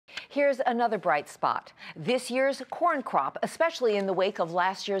Here's another bright spot. This year's corn crop, especially in the wake of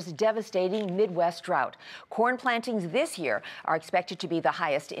last year's devastating Midwest drought. Corn plantings this year are expected to be the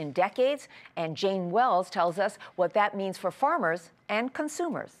highest in decades, and Jane Wells tells us what that means for farmers and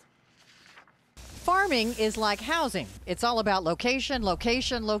consumers. Farming is like housing. It's all about location,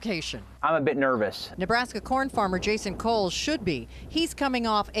 location, location. I'm a bit nervous. Nebraska corn farmer Jason Coles should be. He's coming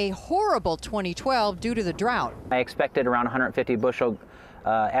off a horrible 2012 due to the drought. I expected around 150 bushel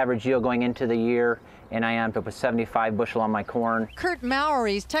average yield going into the year, and I ended up with 75 bushel on my corn. Kurt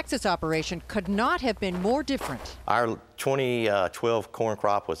Mowry's Texas operation could not have been more different. Our 2012 corn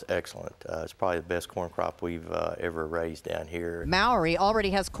crop was excellent. It's probably the best corn crop we've ever raised down here. Mowry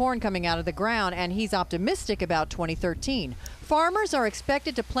already has corn coming out of the ground, and he's optimistic about 2013. Farmers are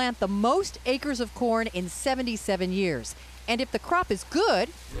expected to plant the most acres of corn in 77 years. And if the crop is good,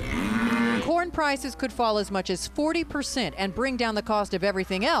 corn prices could fall as much as 40% and bring down the cost of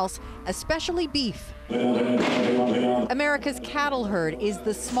everything else, especially beef. America's cattle herd is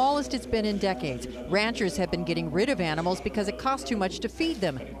the smallest it's been in decades. Ranchers have been getting rid of animals because it costs too much to feed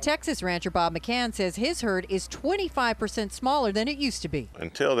them. Texas rancher Bob McCann says his herd is 25% smaller than it used to be.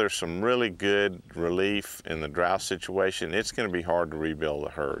 Until there's some really good relief in the drought situation, it's going to be hard to rebuild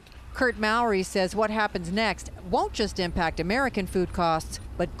the herd. Kurt Mowry says what happens next won't just impact American food costs,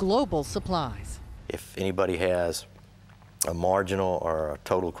 but global supplies. If anybody has a marginal or a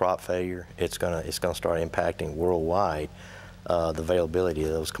total crop failure, it's gonna start impacting worldwide the availability of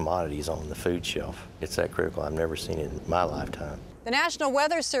those commodities on the food shelf. It's that critical. I've never seen it in my lifetime. The National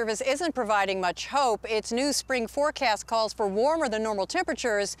Weather Service isn't providing much hope. Its new spring forecast calls for warmer than normal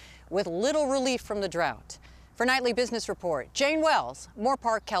temperatures with little relief from the drought. For Nightly Business Report, Jane Wells, Moore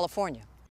Park, California.